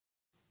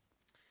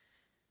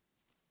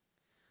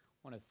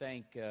I want to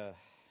thank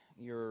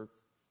your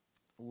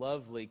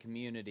lovely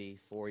community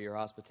for your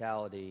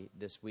hospitality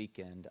this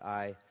weekend.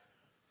 I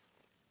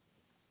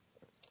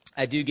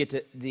do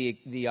get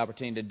the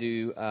opportunity to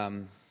do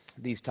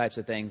these types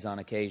of things on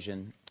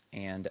occasion,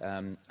 and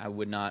I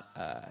would not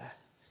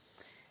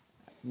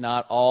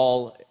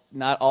all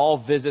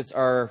visits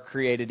are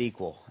created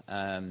equal,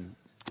 and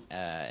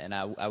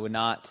I would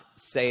not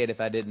say it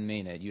if I didn't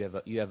mean it.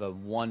 You have a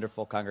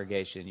wonderful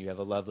congregation, you have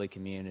a lovely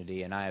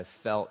community, and I have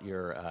felt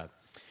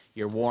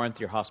your warmth,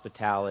 your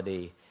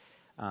hospitality.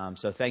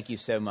 So thank you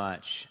so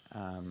much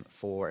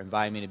for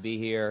inviting me to be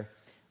here.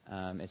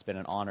 It's been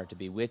an honor to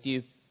be with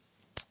you.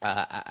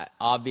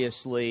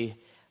 Obviously,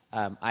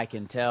 I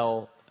can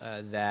tell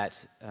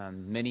that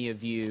many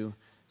of you,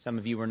 some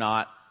of you were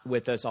not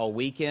with us all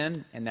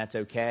weekend, and that's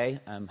okay.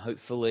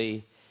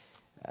 Hopefully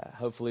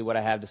what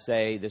I have to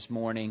say this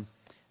morning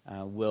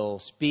will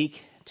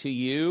speak to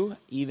you,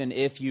 even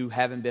if you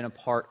haven't been a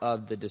part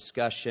of the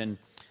discussion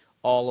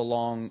all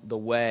along the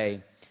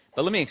way.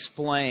 But let me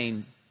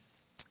explain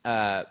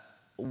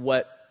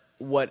what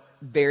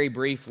very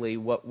briefly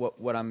where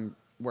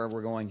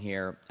we're going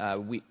here.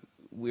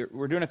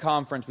 We're doing a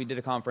conference. We did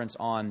a conference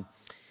on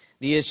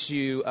the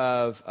issue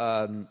of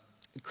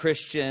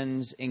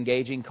Christians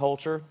engaging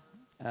culture,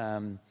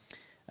 the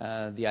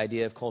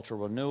idea of cultural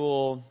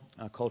renewal,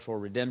 cultural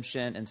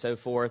redemption, and so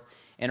forth.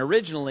 And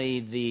originally,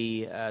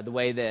 the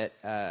way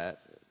that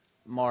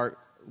Mark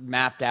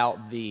mapped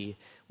out the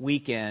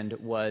weekend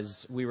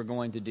was we were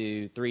going to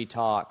do 3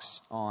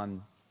 talks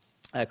on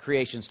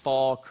creation's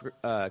fall,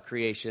 the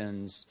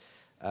creation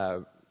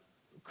of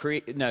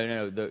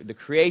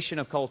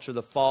culture,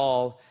 the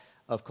fall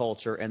of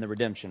culture, and the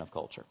redemption of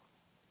culture.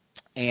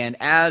 And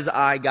as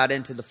I got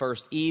into the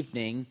first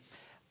evening,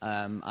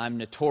 I'm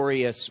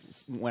notorious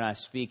when I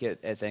speak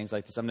at things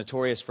like this. I'm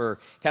notorious for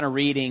kind of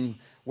reading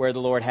where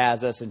the Lord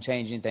has us and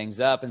changing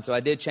things up. And so I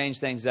did change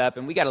things up,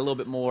 and we got a little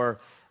bit more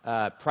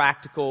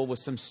practical with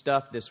some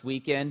stuff this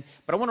weekend.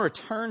 But I want to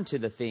return to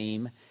the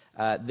theme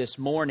this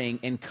morning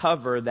and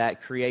cover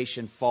that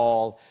creation,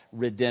 fall,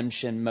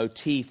 redemption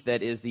motif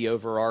that is the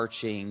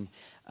overarching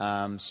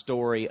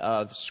story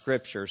of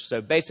Scripture. So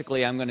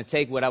basically, I'm going to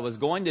take what I was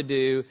going to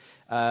do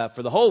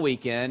for the whole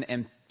weekend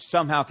and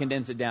somehow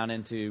condense it down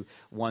into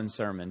one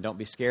sermon. Don't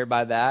be scared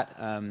by that.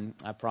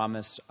 I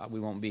promise we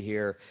won't be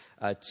here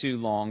too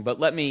long. But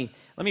let me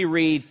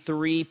read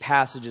 3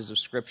 passages of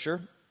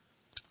Scripture.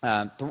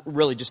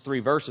 Really just 3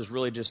 verses,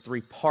 really just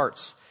 3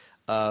 parts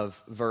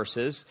of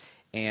verses.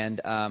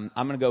 And I'm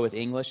going to go with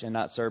English and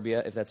not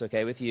Serbia, if that's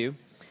okay with you.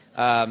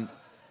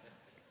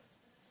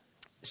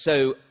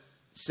 So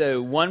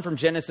one from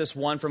Genesis,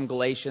 one from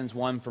Galatians,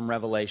 one from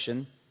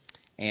Revelation.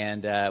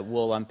 And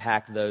we'll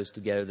unpack those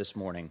together this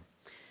morning.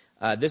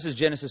 This is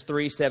Genesis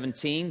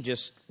 3:17,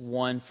 just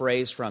one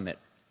phrase from it.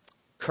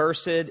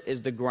 Cursed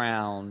is the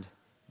ground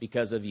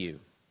because of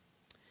you.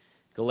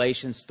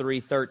 Galatians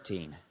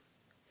 3:13.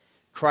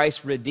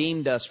 Christ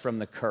redeemed us from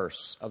the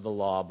curse of the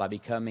law by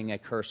becoming a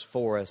curse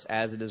for us,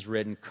 as it is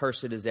written,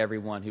 cursed is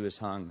everyone who is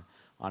hung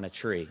on a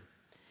tree.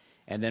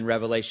 And then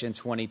Revelation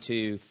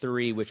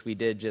 22:3, which we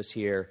did just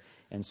hear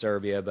in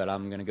Serbia, but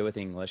I'm going to go with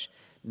English.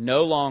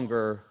 No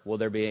longer will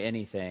there be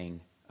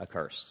anything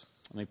accursed.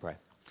 Let me pray.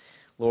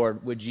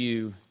 Lord, would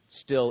you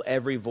still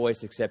every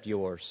voice except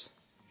yours?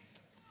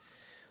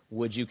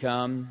 Would you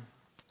come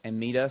and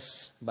meet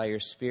us by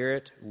your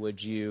Spirit?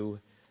 Would you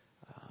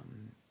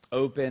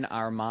open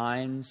our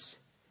minds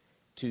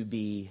to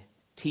be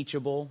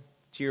teachable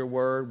to your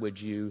word?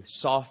 Would you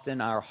soften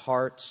our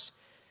hearts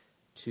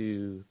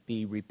to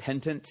be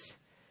repentant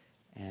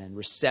and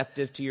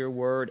receptive to your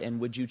word? And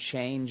would you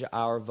change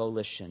our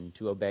volition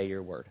to obey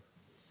your word?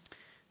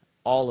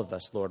 All of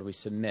us, Lord, we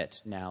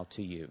submit now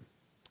to you.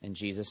 In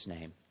Jesus'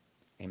 name,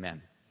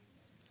 amen.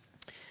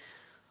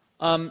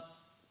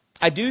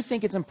 I do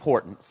think it's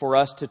important for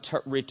us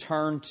to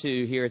return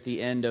to, here at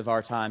the end of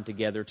our time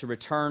together, to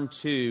return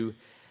to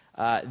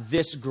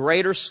this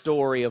greater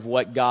story of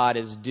what God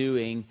is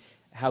doing,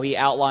 how he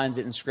outlines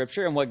it in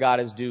Scripture, and what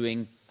God is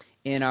doing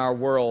in our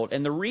world.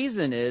 And the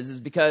reason is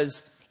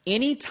because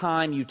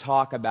anytime you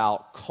talk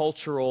about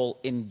cultural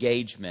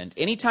engagement,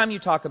 anytime you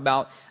talk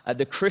about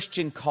the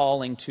Christian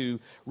calling to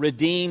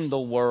redeem the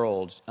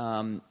world,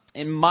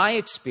 in my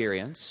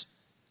experience,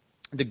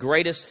 the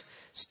greatest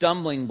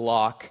stumbling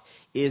block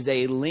is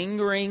a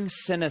lingering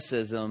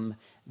cynicism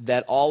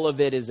that all of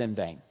it is in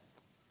vain.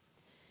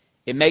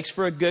 It makes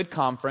for a good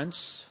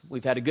conference.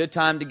 We've had a good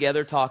time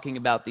together talking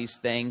about these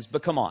things,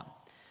 but come on.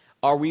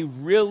 Are we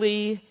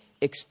really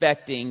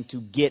expecting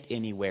to get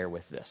anywhere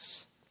with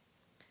this?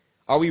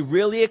 Are we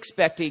really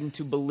expecting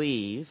to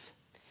believe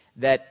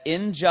that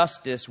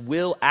injustice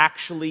will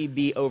actually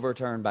be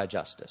overturned by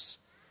justice?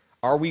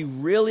 Are we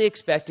really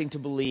expecting to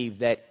believe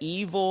that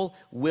evil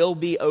will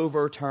be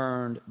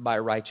overturned by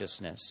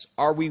righteousness?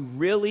 Are we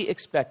really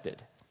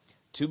expected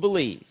to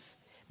believe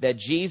that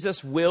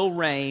Jesus will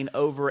reign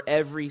over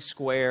every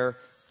square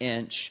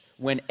inch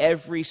when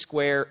every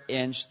square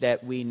inch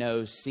that we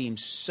know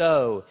seems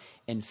so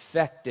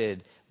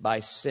infected by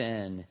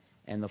sin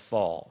and the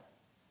fall?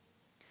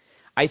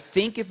 I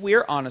think if we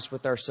are honest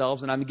with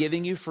ourselves, and I'm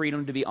giving you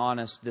freedom to be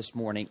honest this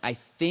morning, I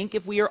think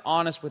if we are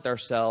honest with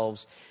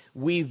ourselves,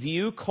 we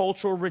view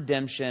cultural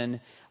redemption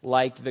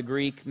like the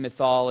Greek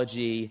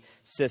mythology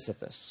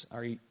Sisyphus.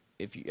 I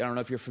don't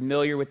know if you're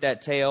familiar with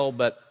that tale,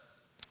 but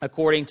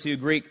according to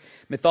Greek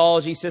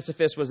mythology,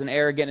 Sisyphus was an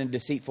arrogant and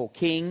deceitful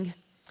king,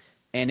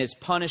 and his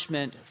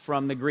punishment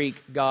from the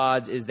Greek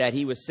gods is that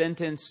he was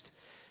sentenced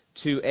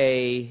to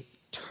an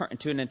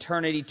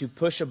eternity to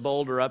push a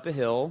boulder up a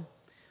hill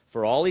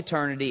for all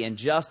eternity, and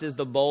just as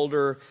the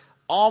boulder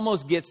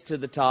almost gets to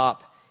the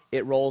top,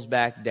 it rolls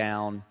back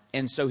down.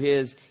 And so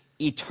his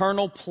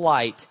eternal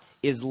plight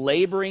is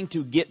laboring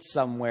to get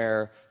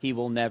somewhere he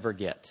will never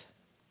get.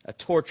 A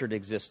tortured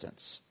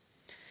existence.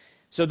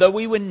 So though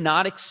we would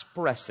not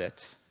express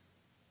it,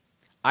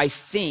 I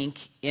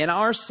think in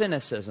our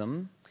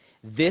cynicism,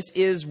 this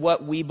is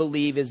what we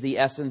believe is the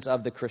essence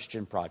of the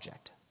Christian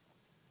project.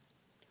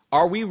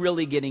 Are we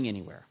really getting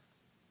anywhere?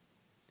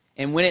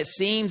 And when it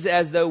seems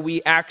as though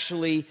we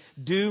actually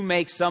do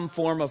make some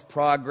form of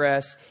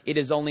progress, it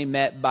is only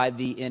met by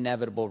the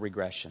inevitable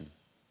regression.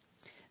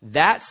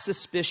 That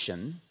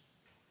suspicion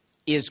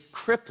is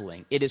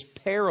crippling. It is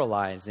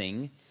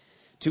paralyzing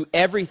to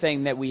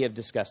everything that we have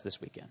discussed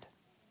this weekend.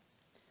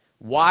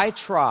 Why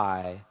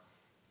try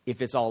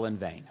if it's all in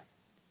vain?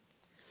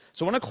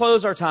 So I want to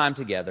close our time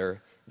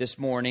together this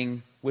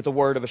morning with a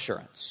word of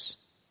assurance.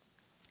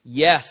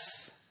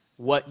 Yes,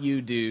 what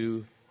you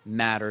do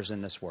matters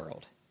in this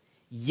world.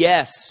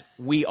 Yes,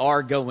 we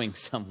are going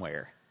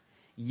somewhere.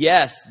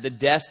 Yes, the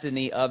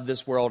destiny of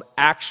this world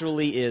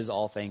actually is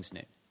all things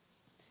new.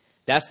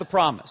 That's the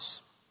promise.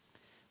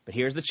 But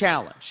here's the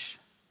challenge.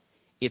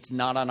 It's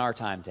not on our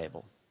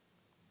timetable.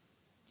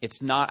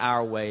 It's not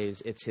our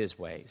ways, it's His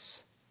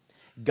ways.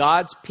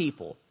 God's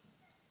people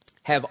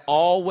have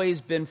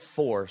always been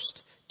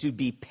forced to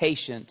be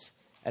patient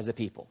as a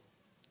people.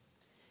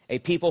 A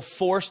people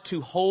forced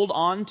to hold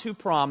on to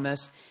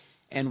promise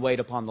and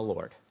wait upon the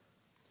Lord.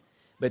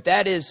 But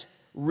that is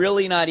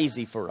really not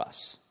easy for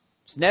us.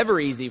 It's never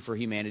easy for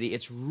humanity.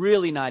 It's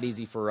really not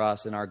easy for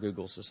us in our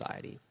Google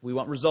society. We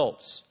want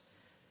results,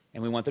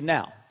 and we want them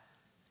now.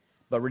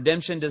 But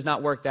redemption does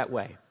not work that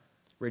way.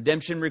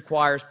 Redemption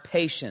requires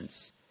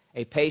patience,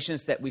 a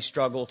patience that we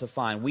struggle to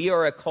find. We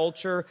are a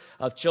culture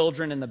of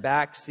children in the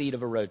back seat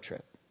of a road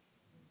trip.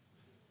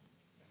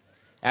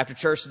 After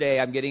church today,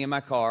 I'm getting in my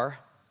car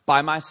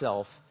by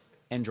myself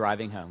and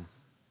driving home.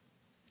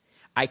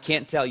 I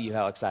can't tell you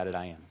how excited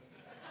I am.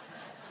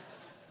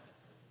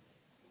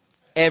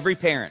 Every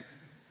parent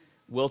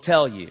will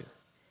tell you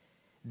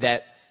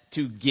that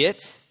to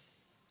get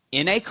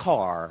in a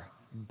car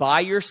by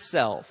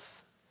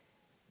yourself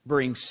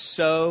brings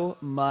so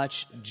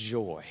much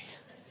joy.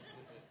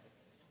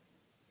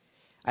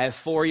 I have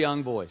 4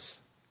 young boys,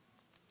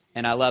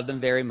 and I love them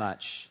very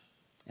much.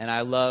 And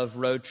I love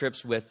road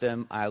trips with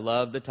them. I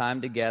love the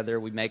time together.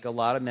 We make a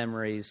lot of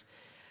memories.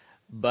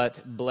 But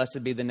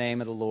blessed be the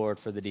name of the Lord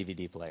for the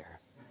DVD player.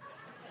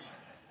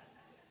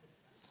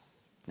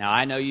 Now,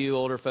 I know you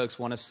older folks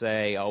want to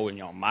say, oh, in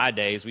my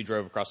days, we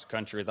drove across the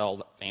country with all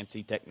the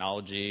fancy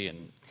technology,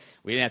 and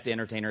we didn't have to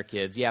entertain our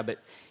kids. Yeah, but,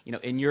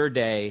 in your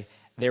day,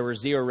 there were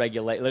zero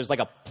regulation. There's like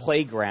a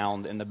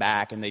playground in the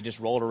back, and they just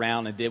rolled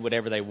around and did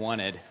whatever they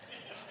wanted.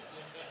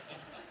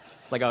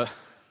 It's like a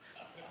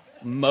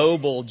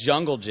mobile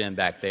jungle gym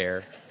back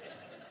there.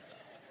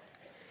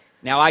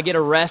 Now, I get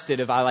arrested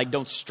if I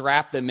don't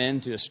strap them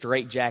into a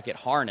straitjacket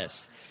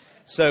harness.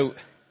 So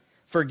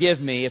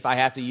forgive me if I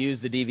have to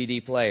use the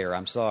DVD player.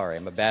 I'm sorry.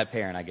 I'm a bad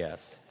parent, I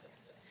guess.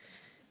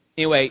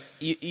 Anyway,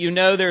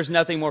 there's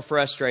nothing more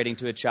frustrating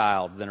to a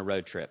child than a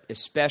road trip,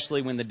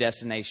 especially when the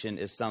destination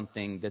is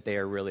something that they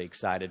are really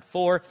excited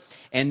for.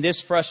 And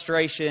this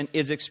frustration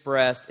is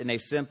expressed in a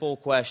simple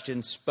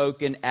question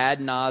spoken ad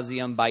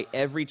nauseum by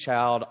every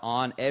child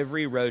on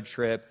every road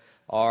trip.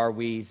 Are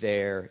we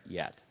there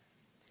yet?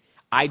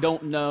 I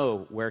don't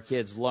know where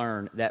kids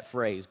learn that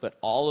phrase, but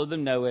all of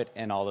them know it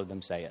and all of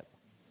them say it.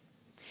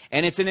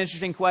 And it's an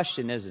interesting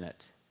question, isn't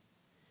it?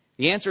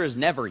 The answer is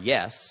never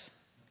yes.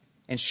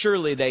 And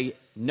surely they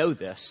know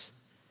this.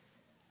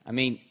 I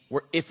mean,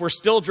 if we're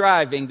still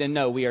driving, then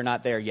no, we are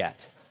not there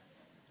yet.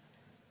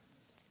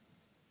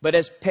 But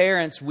as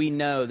parents, we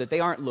know that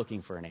they aren't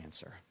looking for an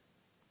answer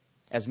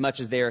as much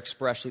as they're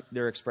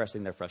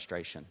expressing their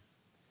frustration.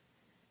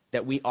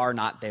 That we are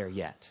not there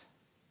yet.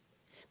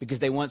 Because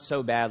they want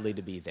so badly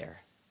to be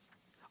there.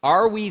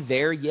 Are we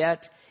there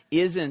yet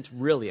isn't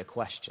really a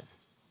question.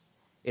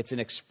 It's an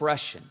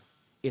expression.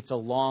 It's a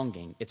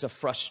longing. It's a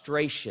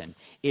frustration.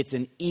 It's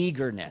an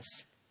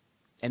eagerness.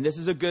 And this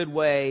is a good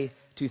way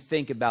to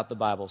think about the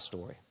Bible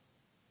story.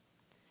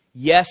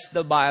 Yes,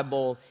 the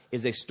Bible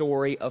is a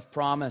story of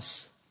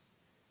promise,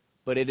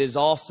 but it is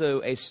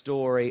also a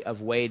story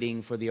of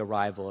waiting for the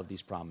arrival of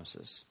these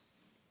promises.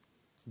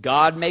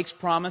 God makes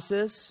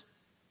promises,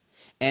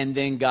 and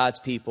then God's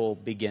people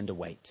begin to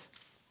wait.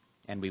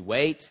 And we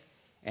wait,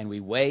 and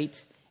we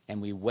wait,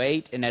 and we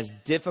wait. And as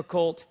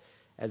difficult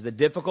as the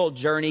difficult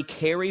journey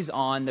carries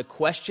on, the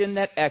question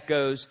that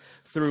echoes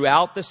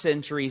throughout the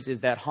centuries is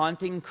that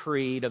haunting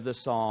creed of the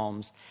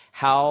Psalms,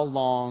 how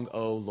long,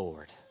 O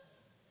Lord?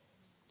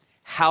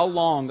 How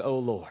long, O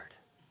Lord?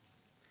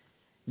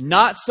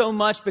 Not so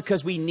much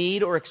because we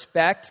need or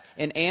expect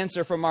an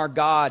answer from our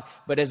God,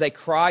 but as a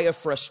cry of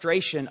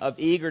frustration, of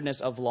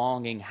eagerness, of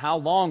longing. How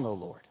long, O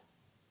Lord?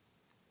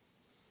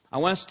 I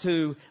want us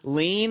to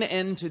lean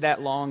into that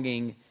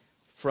longing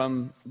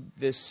from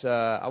this.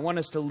 I want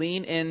us to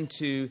lean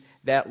into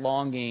that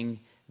longing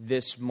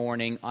this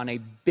morning on a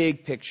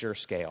big picture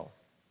scale.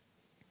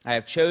 I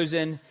have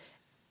chosen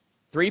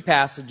 3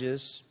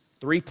 passages,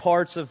 3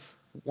 parts of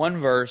one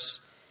verse,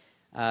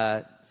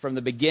 from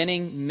the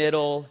beginning,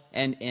 middle,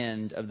 and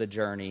end of the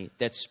journey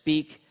that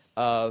speak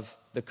of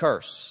the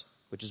curse,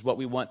 which is what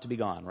we want to be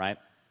gone, right?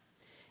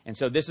 And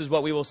so this is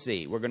what we will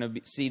see. We're going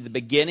to see the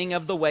beginning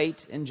of the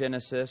wait in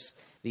Genesis,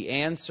 the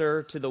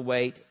answer to the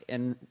wait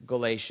in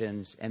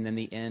Galatians, and then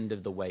the end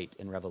of the wait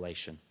in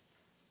Revelation.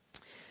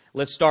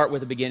 Let's start with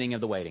the beginning of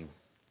the waiting.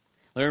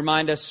 Let me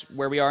remind us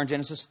where we are in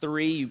Genesis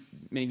 3.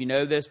 Many of you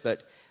know this,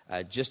 but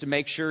just to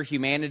make sure,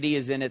 humanity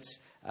is in its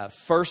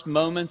first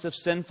moments of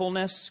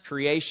sinfulness.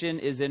 Creation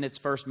is in its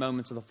first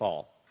moments of the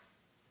fall.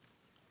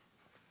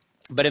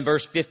 But in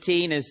verse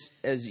 15,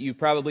 as you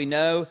probably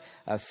know,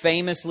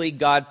 famously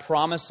God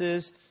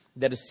promises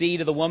that a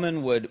seed of the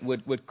woman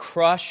would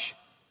crush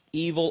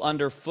evil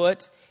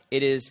underfoot.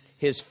 It is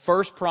his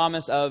first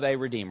promise of a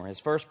Redeemer, his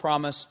first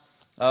promise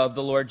of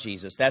the Lord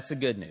Jesus. That's the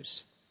good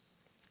news.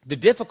 The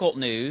difficult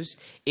news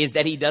is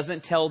that he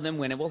doesn't tell them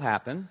when it will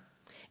happen.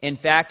 In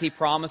fact, he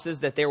promises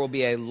that there will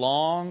be a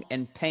long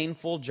and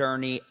painful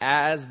journey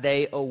as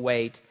they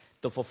await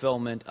the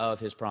fulfillment of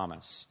his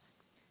promise.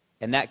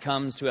 And that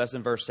comes to us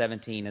in verse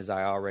 17, as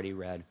I already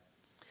read.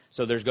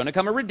 So there's going to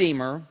come a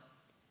Redeemer, and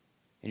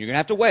you're going to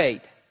have to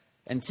wait.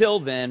 Until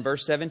then,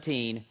 verse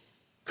 17,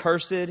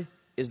 cursed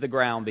is the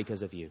ground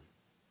because of you.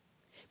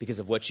 Because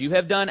of what you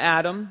have done,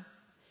 Adam,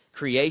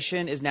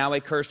 creation is now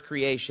a cursed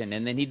creation.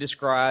 And then he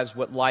describes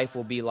what life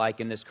will be like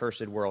in this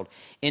cursed world.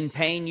 In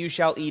pain you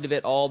shall eat of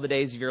it all the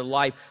days of your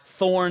life.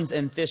 Thorns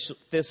and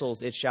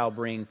thistles it shall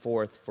bring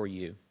forth for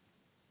you.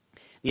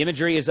 The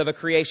imagery is of a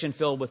creation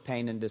filled with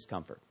pain and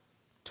discomfort,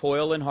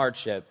 toil and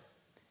hardship.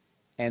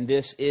 And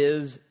this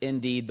is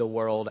indeed the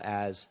world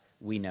as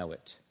we know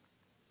it.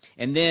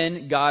 And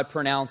then God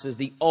pronounces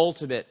the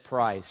ultimate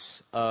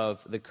price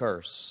of the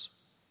curse.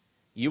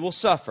 You will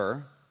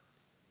suffer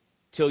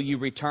till you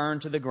return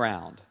to the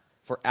ground,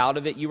 for out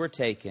of it you were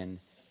taken,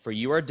 for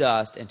you are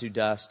dust, and to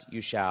dust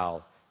you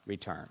shall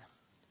return.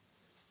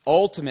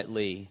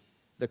 Ultimately,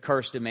 the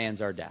curse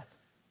demands our death.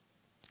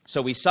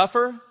 So we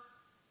suffer,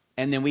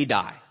 and then we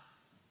die.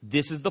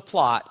 This is the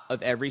plot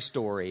of every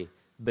story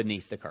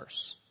beneath the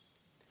curse.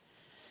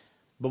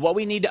 But what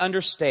we need to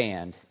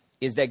understand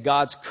is that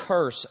God's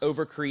curse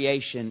over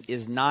creation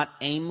is not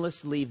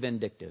aimlessly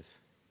vindictive.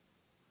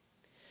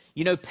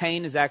 You know,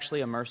 pain is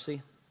actually a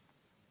mercy.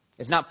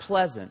 It's not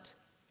pleasant,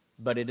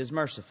 but it is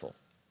merciful.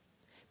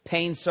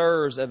 Pain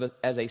serves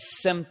as a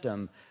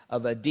symptom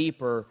of a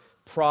deeper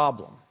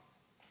problem.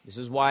 This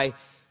is why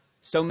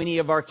so many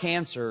of our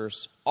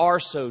cancers are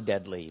so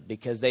deadly,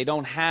 because they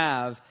don't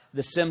have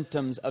the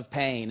symptoms of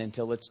pain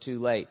until it's too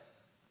late.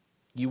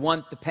 You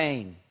want the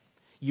pain.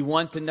 You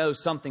want to know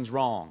something's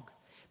wrong.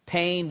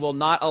 Pain will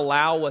not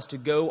allow us to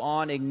go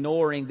on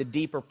ignoring the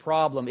deeper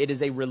problem. It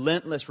is a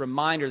relentless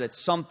reminder that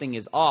something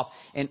is off.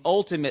 And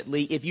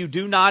ultimately, if you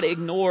do not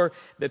ignore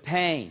the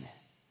pain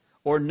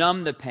or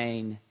numb the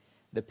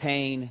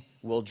pain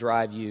will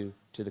drive you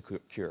to the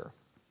cure.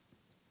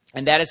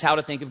 And that is how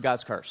to think of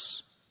God's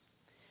curse.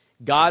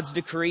 God's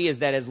decree is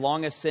that as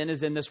long as sin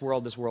is in this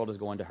world is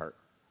going to hurt.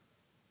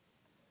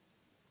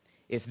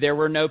 If there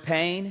were no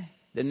pain,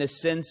 then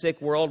this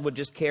sin-sick world would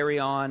just carry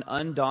on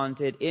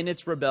undaunted in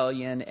its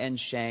rebellion and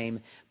shame.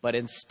 But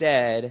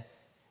instead,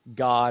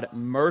 God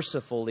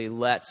mercifully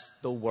lets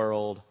the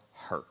world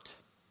hurt,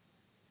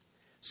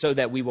 so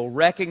that we will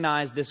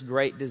recognize this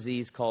great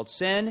disease called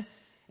sin,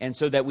 and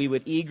so that we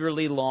would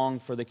eagerly long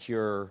for the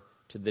cure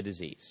to the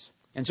disease.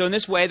 And so in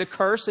this way, the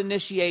curse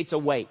initiates a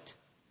wait.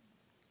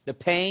 The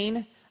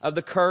pain of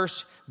the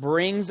curse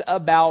brings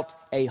about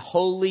a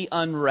holy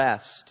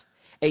unrest,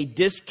 a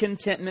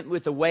discontentment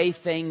with the way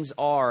things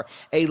are,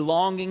 a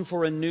longing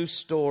for a new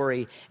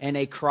story, and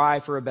a cry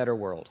for a better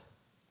world.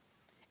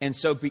 And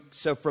so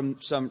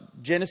from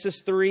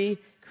Genesis 3,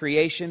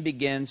 creation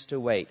begins to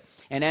wait.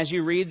 And as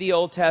you read the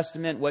Old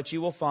Testament, what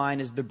you will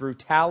find is the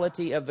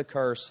brutality of the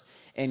curse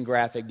in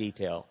graphic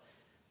detail.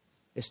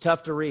 It's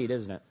tough to read,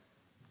 isn't it?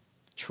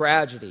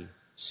 Tragedy,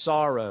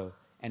 sorrow,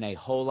 and a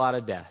whole lot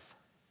of death.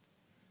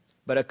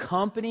 But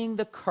accompanying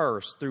the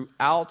curse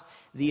throughout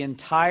the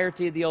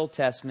entirety of the Old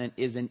Testament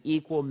is an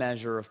equal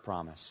measure of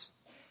promise.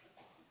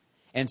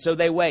 And so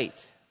they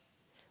wait.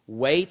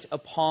 Wait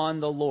upon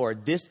the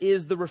Lord. This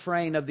is the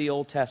refrain of the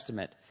Old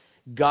Testament.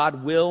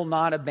 God will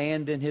not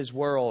abandon his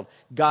world.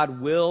 God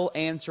will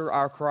answer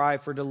our cry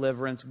for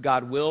deliverance.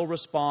 God will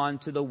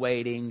respond to the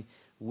waiting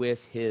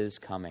with his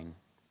coming.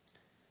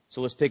 So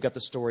let's pick up the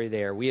story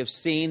there. We have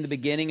seen the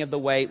beginning of the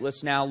wait.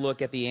 Let's now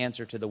look at the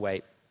answer to the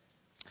wait.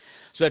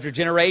 So after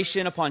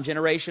generation upon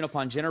generation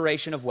upon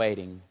generation of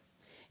waiting,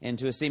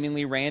 into a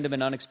seemingly random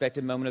and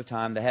unexpected moment of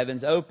time, the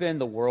heavens open,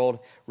 the world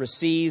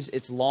receives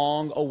its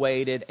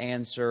long-awaited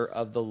answer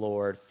of the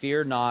Lord.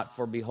 Fear not,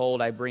 for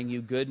behold, I bring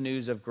you good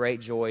news of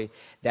great joy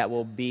that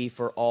will be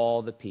for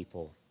all the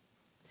people.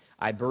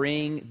 I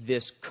bring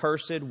this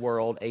cursed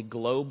world a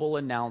global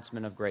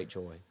announcement of great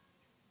joy.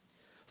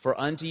 For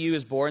unto you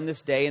is born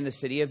this day in the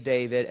city of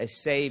David a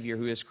Savior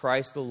who is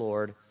Christ the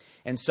Lord.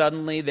 And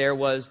suddenly there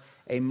was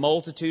a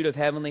multitude of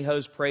heavenly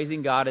hosts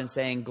praising God and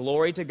saying,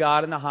 Glory to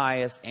God in the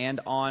highest,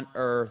 and on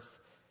earth,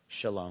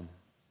 shalom.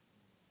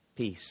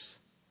 Peace.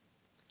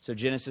 So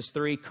Genesis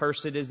 3,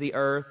 cursed is the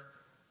earth,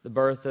 the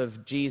birth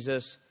of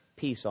Jesus,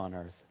 peace on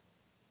earth.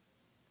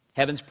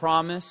 Heaven's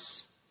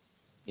promise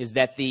is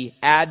that the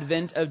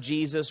advent of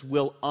Jesus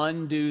will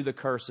undo the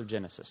curse of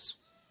Genesis.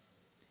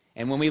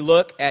 And when we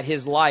look at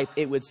his life,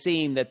 it would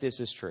seem that this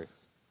is true.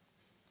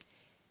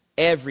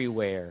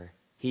 Everywhere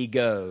he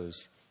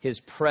goes,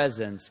 his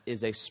presence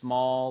is a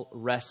small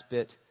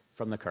respite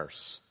from the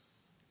curse.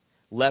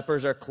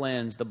 Lepers are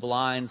cleansed, the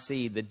blind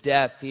see, the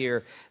deaf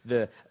hear,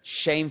 the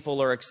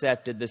shameful are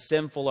accepted, the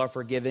sinful are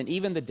forgiven,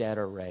 even the dead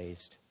are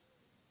raised.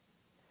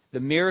 The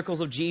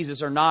miracles of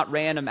Jesus are not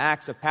random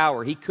acts of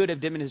power. He could have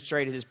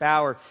demonstrated his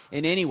power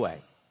in any way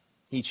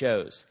he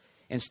chose.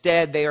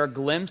 Instead, they are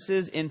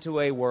glimpses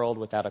into a world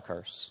without a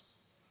curse.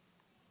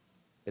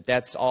 But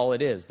that's all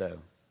it is, though,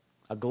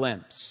 a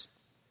glimpse.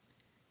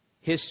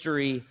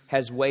 History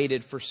has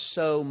waited for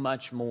so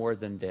much more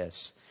than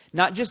this.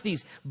 Not just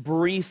these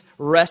brief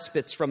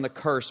respites from the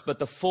curse, but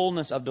the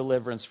fullness of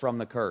deliverance from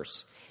the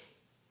curse.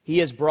 He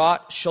has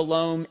brought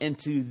shalom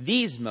into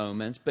these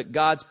moments, but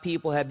God's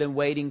people have been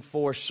waiting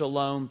for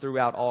shalom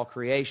throughout all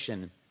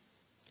creation.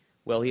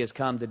 Well, he has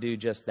come to do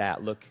just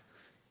that. Look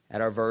at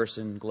our verse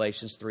in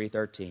Galatians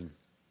 3:13.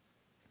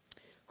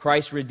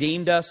 Christ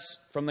redeemed us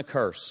from the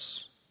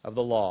curse of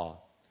the law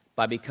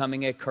by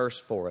becoming a curse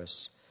for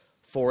us.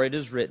 For it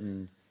is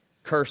written,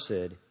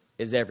 Cursed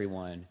is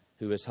everyone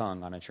who is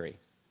hung on a tree.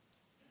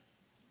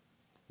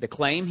 The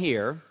claim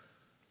here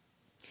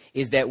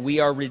is that we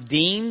are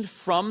redeemed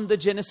from the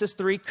Genesis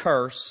 3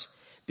 curse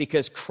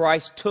because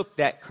Christ took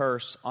that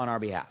curse on our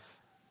behalf.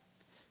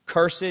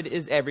 Cursed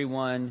is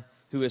everyone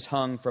who is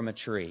hung from a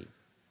tree.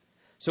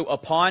 So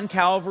upon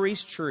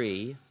Calvary's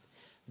tree,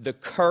 the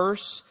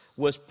curse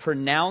was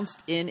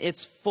pronounced in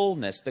its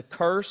fullness. The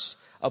curse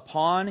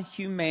upon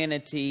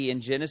humanity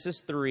in Genesis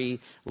 3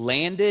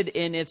 landed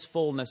in its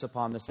fullness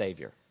upon the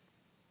Savior.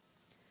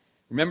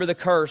 Remember, the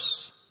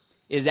curse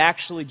is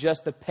actually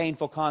just the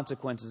painful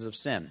consequences of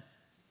sin.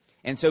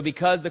 And so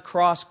because the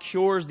cross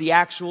cures the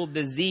actual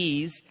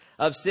disease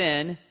of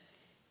sin,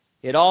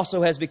 it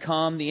also has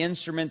become the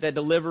instrument that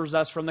delivers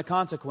us from the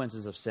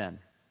consequences of sin.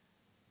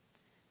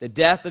 The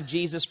death of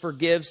Jesus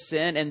forgives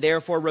sin and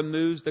therefore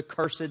removes the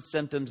cursed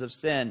symptoms of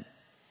sin.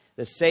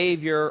 The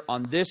Savior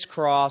on this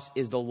cross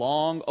is the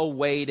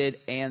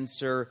long-awaited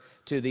answer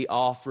to the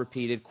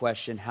oft-repeated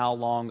question, how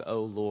long,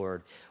 O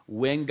Lord?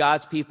 When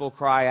God's people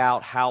cry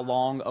out, how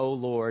long, O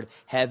Lord?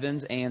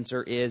 Heaven's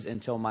answer is,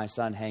 until my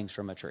son hangs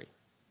from a tree.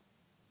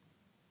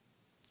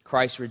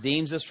 Christ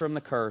redeems us from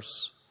the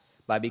curse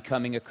by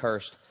becoming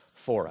accursed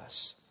for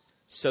us.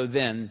 So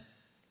then,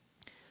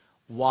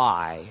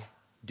 why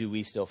do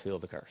we still feel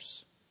the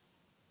curse?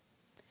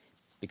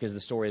 Because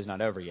the story is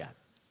not over yet.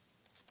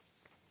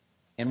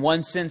 In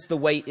one sense, the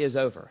wait is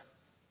over.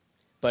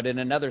 But in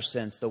another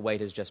sense, the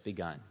wait has just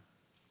begun.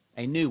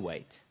 A new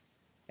wait.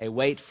 A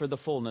wait for the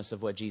fullness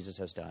of what Jesus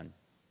has done.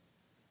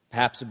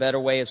 Perhaps a better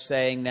way of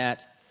saying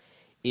that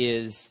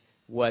is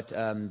what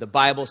the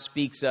Bible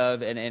speaks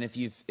of. And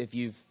if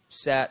you've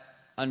sat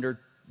under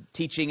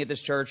teaching at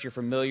this church, you're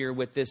familiar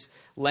with this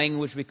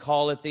language. We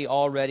call it the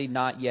already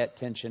not yet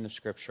tension of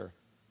Scripture.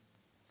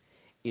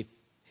 It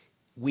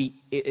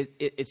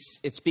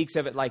speaks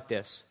of it like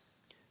this.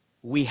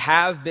 We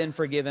have been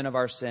forgiven of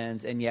our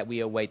sins, and yet we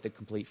await the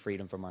complete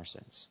freedom from our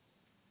sins.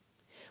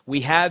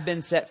 We have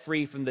been set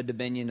free from the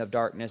dominion of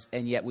darkness,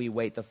 and yet we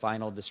wait the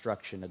final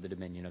destruction of the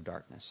dominion of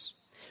darkness.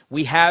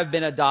 We have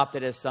been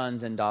adopted as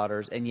sons and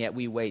daughters, and yet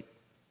we wait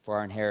for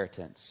our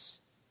inheritance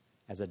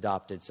as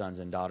adopted sons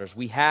and daughters.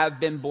 We have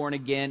been born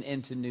again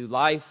into new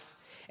life,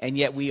 and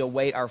yet we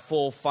await our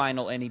full,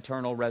 final, and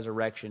eternal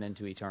resurrection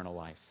into eternal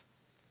life.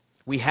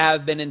 We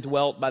have been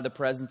indwelt by the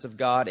presence of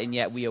God, and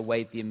yet we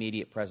await the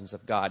immediate presence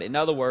of God. In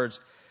other words,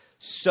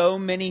 so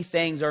many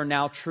things are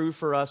now true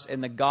for us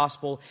in the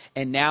gospel,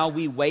 and now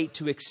we wait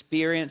to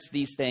experience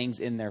these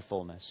things in their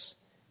fullness.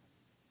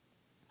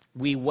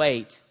 We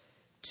wait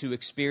to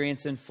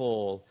experience in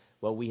full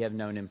what we have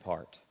known in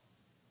part.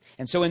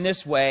 And so in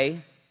this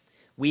way,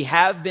 we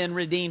have been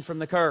redeemed from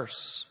the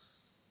curse,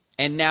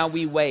 and now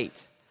we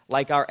wait.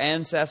 Like our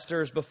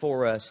ancestors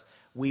before us,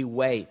 we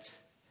wait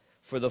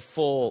for the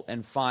full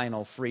and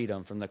final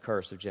freedom from the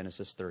curse of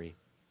Genesis 3.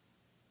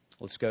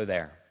 Let's go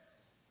there.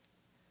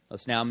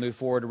 Let's now move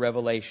forward to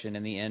Revelation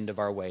and the end of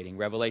our waiting.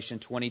 Revelation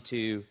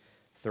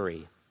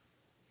 22:3.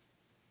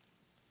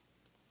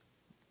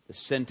 the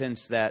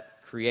sentence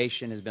that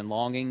creation has been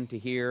longing to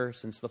hear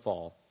since the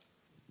fall.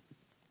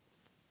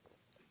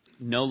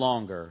 No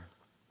longer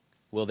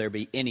will there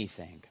be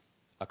anything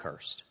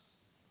accursed.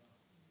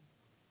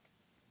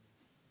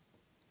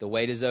 The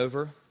wait is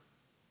over.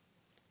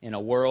 In a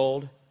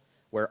world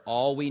where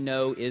all we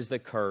know is the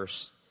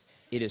curse,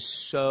 it is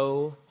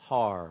so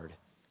hard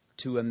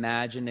to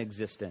imagine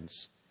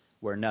existence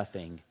where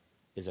nothing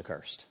is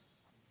accursed.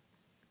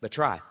 But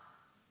try. I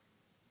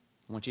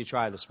want you to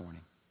try this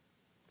morning.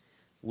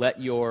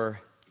 Let your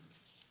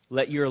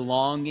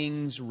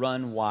longings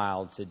run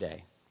wild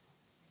today.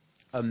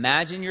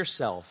 Imagine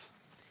yourself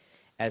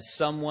as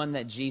someone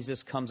that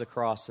Jesus comes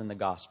across in the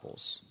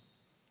Gospels,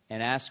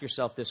 and ask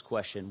yourself this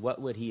question: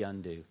 what would he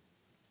undo?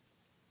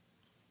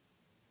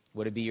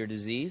 Would it be your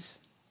disease?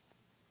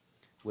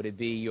 Would it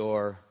be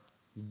your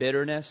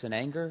bitterness and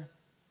anger?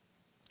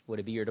 Would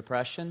it be your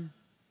depression?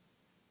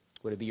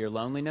 Would it be your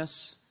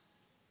loneliness?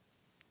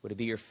 Would it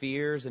be your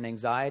fears and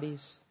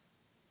anxieties?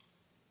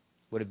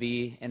 Would it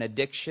be an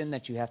addiction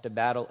that you have to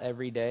battle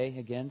every day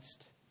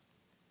against?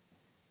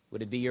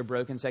 Would it be your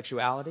broken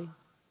sexuality?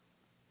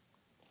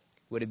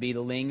 Would it be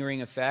the lingering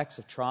effects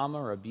of trauma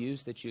or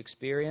abuse that you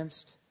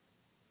experienced?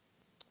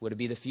 Would it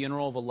be the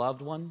funeral of a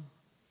loved one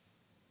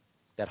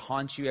that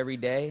haunts you every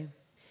day?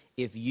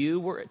 If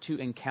you were to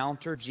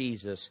encounter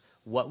Jesus,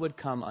 what would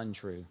come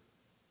untrue?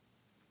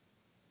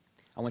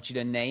 I want you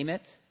to name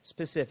it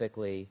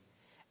specifically,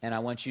 and I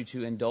want you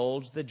to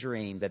indulge the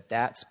dream that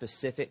that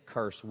specific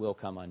curse will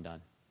come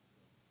undone.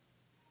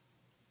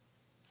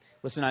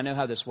 Listen, I know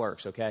how this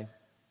works, okay?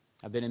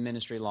 I've been in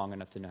ministry long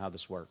enough to know how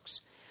this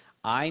works.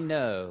 I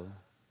know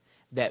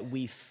that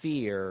we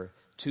fear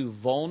to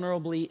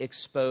vulnerably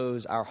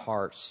expose our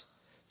hearts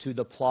to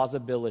the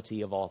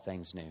plausibility of all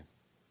things new.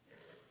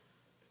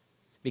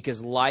 Because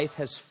life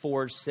has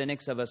forged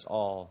cynics of us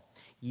all.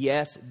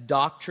 Yes,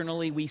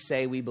 doctrinally we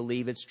say we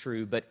believe it's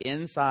true, but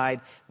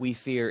inside we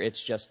fear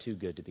it's just too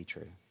good to be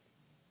true.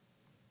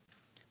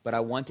 But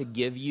I want to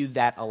give you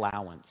that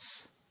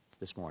allowance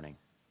this morning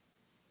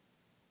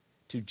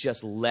to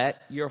just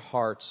let your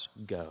hearts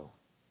go.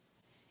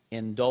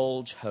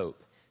 Indulge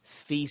hope.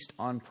 Feast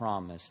on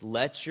promise.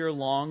 Let your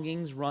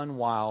longings run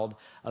wild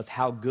of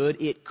how good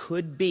it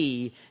could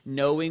be,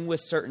 knowing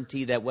with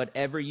certainty that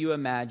whatever you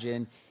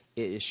imagine,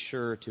 it is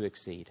sure to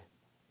exceed.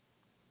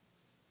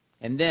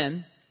 And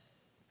then,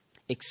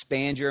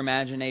 expand your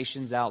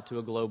imaginations out to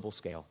a global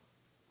scale.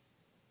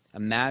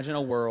 Imagine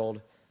a world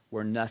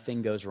where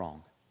nothing goes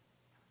wrong.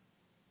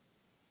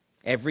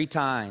 Every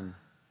time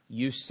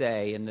you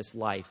say in this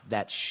life,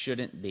 that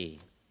shouldn't be.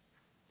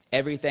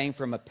 Everything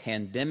from a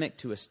pandemic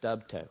to a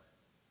stub toe,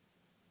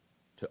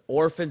 to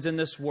orphans in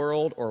this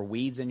world or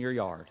weeds in your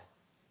yard.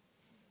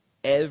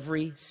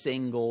 Every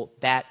single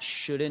that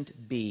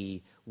shouldn't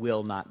be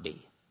will not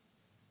be.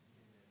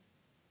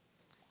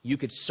 You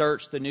could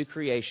search the new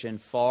creation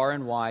far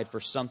and wide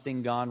for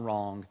something gone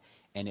wrong,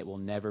 and it will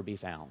never be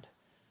found.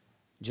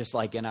 Just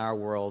like in our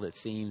world, it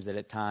seems that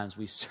at times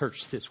we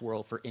search this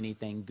world for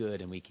anything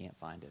good and we can't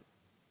find it.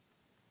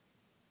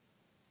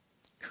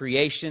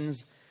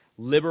 Creation's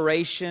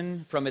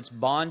liberation from its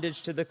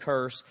bondage to the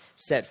curse,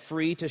 set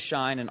free to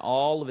shine in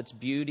all of its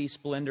beauty,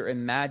 splendor,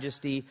 and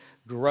majesty,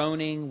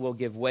 groaning will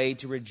give way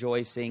to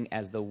rejoicing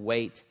as the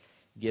wait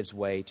gives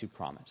way to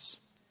promise.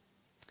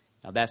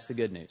 Now that's the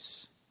good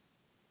news.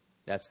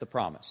 That's the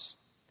promise.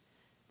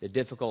 The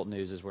difficult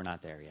news is we're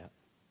not there yet.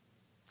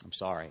 I'm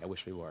sorry. I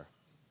wish we were.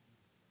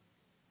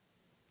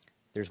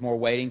 There's more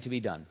waiting to be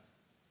done.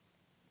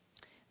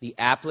 The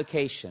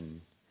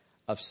application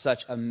of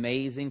such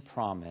amazing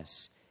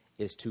promise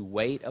is to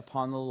wait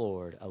upon the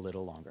Lord a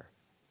little longer.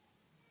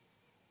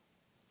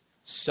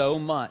 So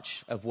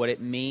much of what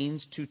it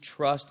means to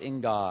trust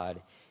in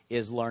God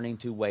is learning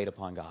to wait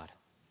upon God.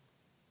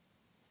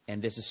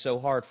 And this is so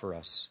hard for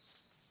us.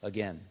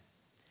 Again,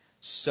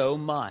 so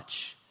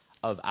much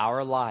of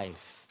our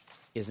life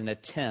is an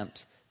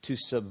attempt to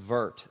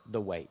subvert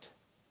the wait.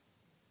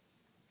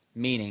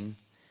 Meaning,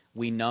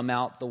 we numb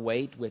out the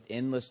wait with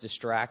endless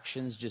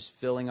distractions, just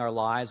filling our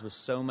lives with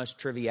so much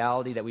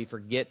triviality that we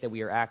forget that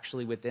we are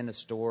actually within a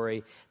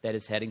story that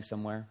is heading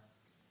somewhere.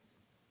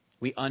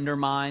 We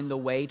undermine the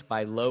wait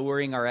by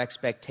lowering our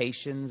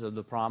expectations of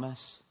the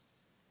promise.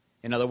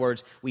 In other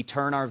words, we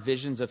turn our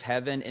visions of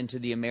heaven into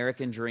the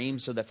American dream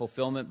so that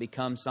fulfillment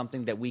becomes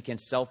something that we can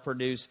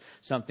self-produce,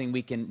 something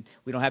we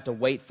don't have to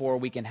wait for,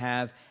 we can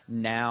have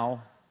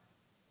now.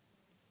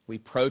 We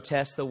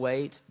protest the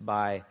wait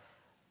by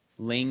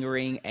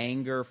lingering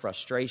anger,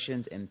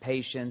 frustrations,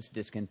 impatience,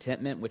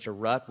 discontentment, which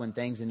erupt when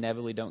things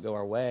inevitably don't go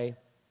our way.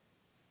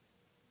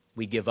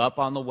 We give up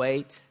on the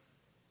wait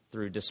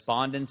through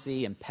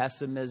despondency and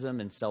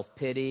pessimism and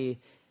self-pity.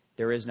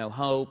 There is no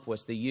hope.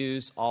 What's the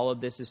use? All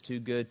of this is too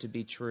good to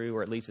be true,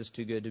 or at least it's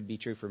too good to be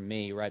true for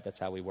me, right? That's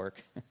how we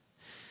work.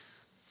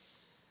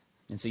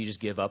 And so you just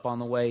give up on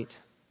the wait.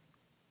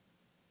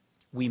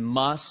 We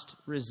must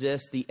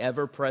resist the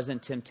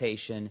ever-present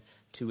temptation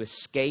to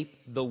escape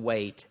the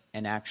wait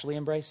and actually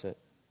embrace it.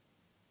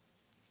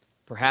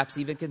 Perhaps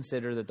even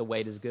consider that the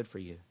wait is good for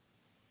you.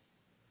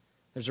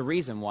 There's a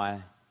reason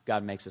why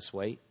God makes us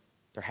wait.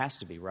 There has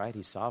to be, right?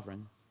 He's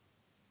sovereign.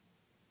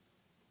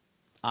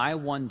 I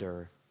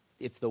wonder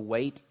if the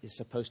wait is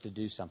supposed to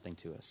do something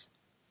to us.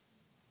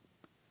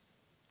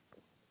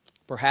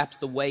 Perhaps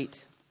the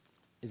wait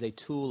is a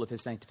tool of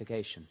His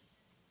sanctification.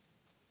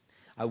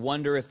 I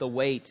wonder if the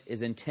wait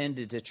is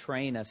intended to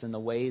train us in the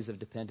ways of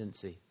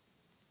dependency.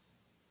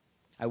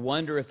 I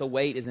wonder if the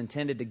wait is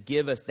intended to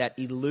give us that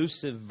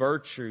elusive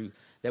virtue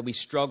that we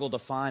struggle to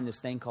find, this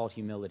thing called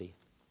humility.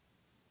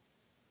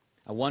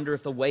 I wonder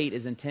if the wait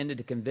is intended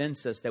to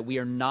convince us that we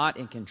are not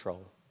in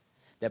control,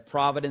 that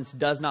providence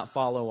does not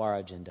follow our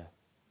agenda.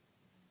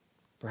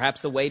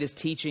 Perhaps the wait is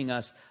teaching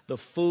us the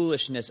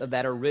foolishness of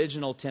that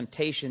original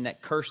temptation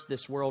that cursed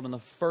this world in the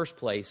first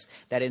place,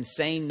 that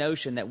insane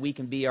notion that we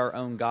can be our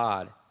own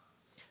God.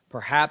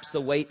 Perhaps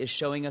the wait is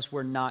showing us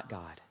we're not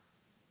God.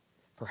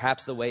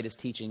 Perhaps the wait is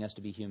teaching us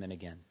to be human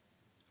again.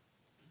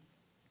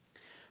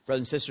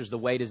 Brothers and sisters, the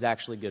wait is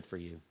actually good for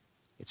you.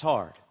 It's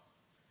hard,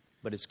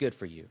 but it's good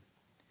for you.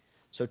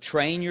 So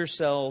train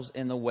yourselves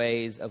in the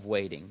ways of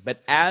waiting.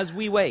 But as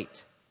we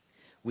wait,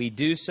 we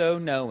do so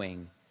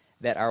knowing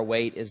that our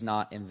wait is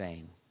not in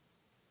vain.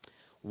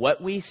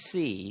 What we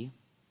see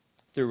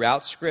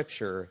throughout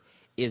Scripture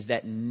is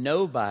that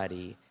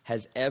nobody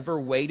has ever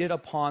waited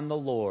upon the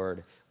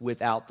Lord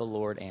without the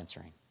Lord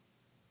answering.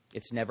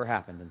 It's never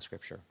happened in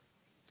Scripture.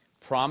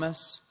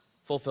 Promise,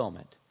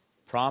 fulfillment.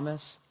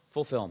 Promise,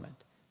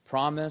 fulfillment.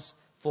 Promise,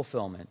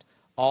 fulfillment.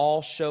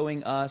 All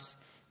showing us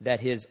that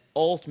His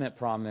ultimate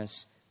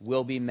promise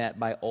will be met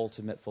by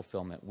ultimate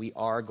fulfillment. We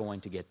are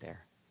going to get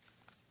there.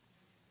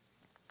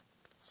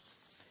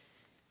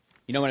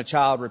 You know, when a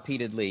child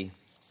repeatedly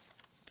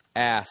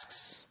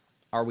asks,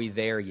 "Are we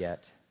there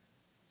yet?"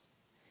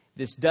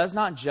 this does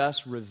not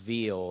just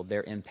reveal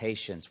their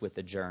impatience with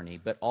the journey,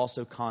 but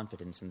also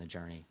confidence in the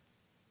journey.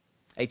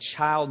 A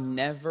child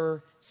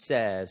never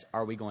says,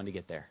 "Are we going to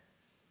get there?"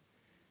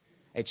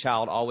 A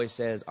child always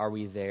says, "Are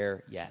we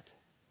there yet?"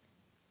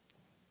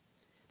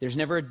 There's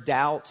never a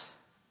doubt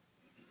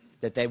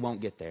that they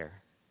won't get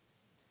there.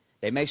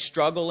 They may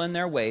struggle in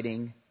their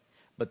waiting,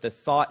 but the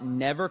thought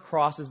never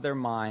crosses their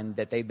mind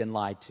that they've been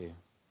lied to.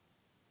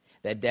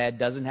 That Dad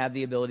doesn't have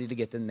the ability to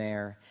get them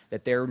there,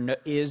 that there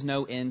is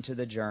no end to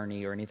the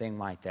journey or anything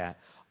like that.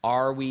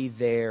 Are we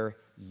there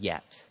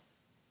yet?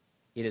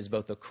 It is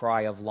both a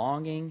cry of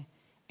longing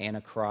and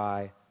a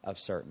cry of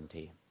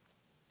certainty.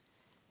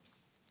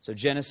 So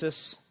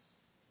Genesis,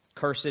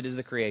 cursed is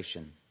the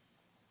creation.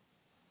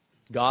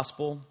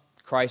 Gospel,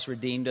 Christ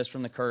redeemed us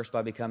from the curse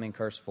by becoming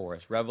cursed for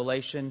us.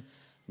 Revelation,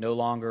 no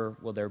longer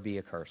will there be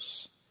a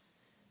curse.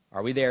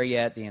 Are we there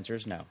yet? The answer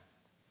is no.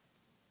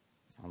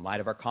 In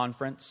light of our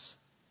conference,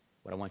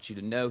 what I want you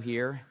to know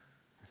here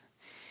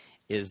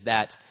is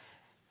that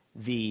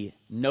the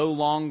no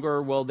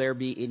longer will there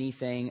be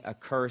anything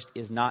accursed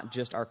is not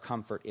just our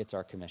comfort, it's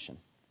our commission.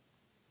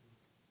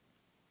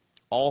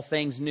 All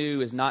things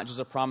new is not just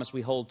a promise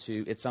we hold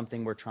to, it's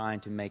something we're trying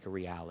to make a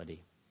reality.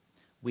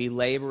 We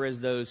labor as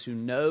those who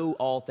know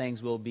all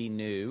things will be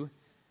new,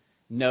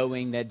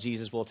 knowing that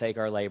Jesus will take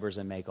our labors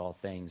and make all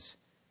things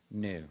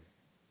new.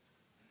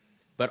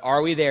 But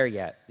are we there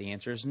yet? The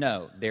answer is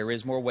no. There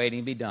is more waiting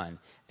to be done.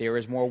 There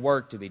is more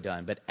work to be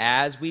done. But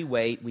as we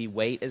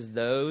wait as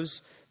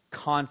those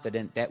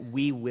confident that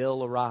we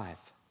will arrive.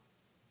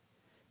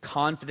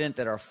 Confident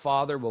that our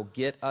Father will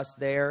get us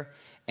there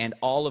and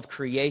all of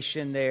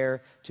creation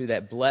there to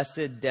that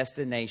blessed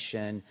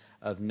destination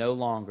of no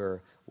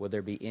longer will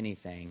there be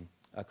anything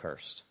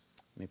accursed.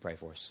 Let me pray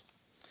for us.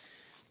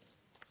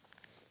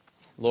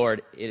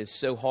 Lord, it is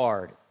so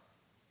hard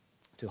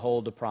to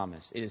hold a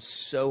promise. It is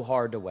so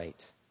hard to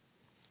wait.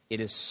 It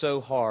is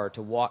so hard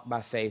to walk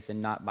by faith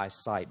and not by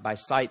sight. By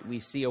sight, we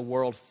see a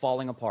world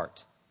falling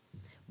apart.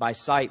 By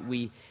sight,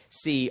 we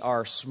see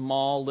our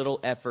small little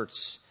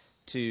efforts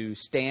to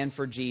stand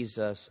for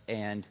Jesus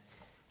and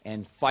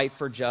fight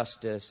for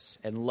justice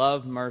and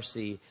love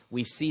mercy.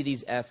 We see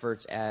these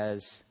efforts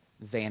as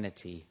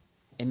vanity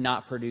and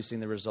not producing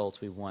the results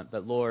we want.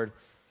 But Lord,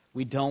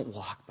 we don't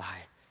walk by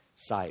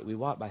sight. We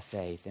walk by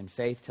faith. And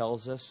faith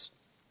tells us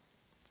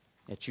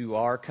that you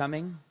are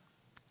coming,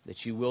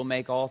 that you will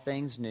make all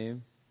things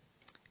new.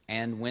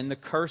 And when the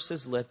curse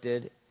is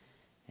lifted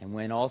and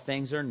when all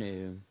things are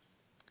new,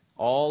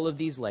 all of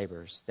these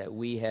labors that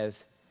we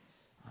have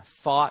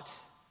thought,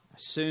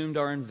 assumed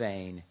are in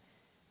vain,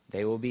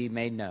 they will be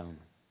made known.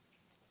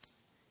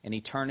 And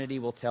eternity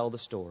will tell the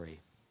story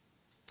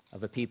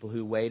of a people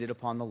who waited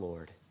upon the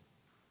Lord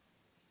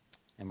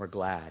and were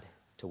glad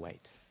to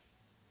wait.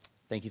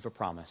 Thank you for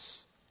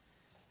promise.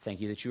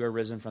 Thank you that you are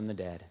risen from the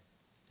dead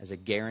as a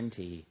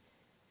guarantee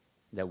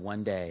that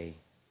one day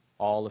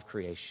all of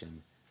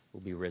creation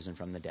will be risen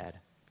from the dead.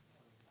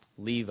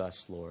 Leave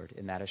us, Lord,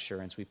 in that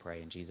assurance we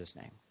pray in Jesus'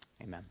 name.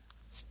 Amen.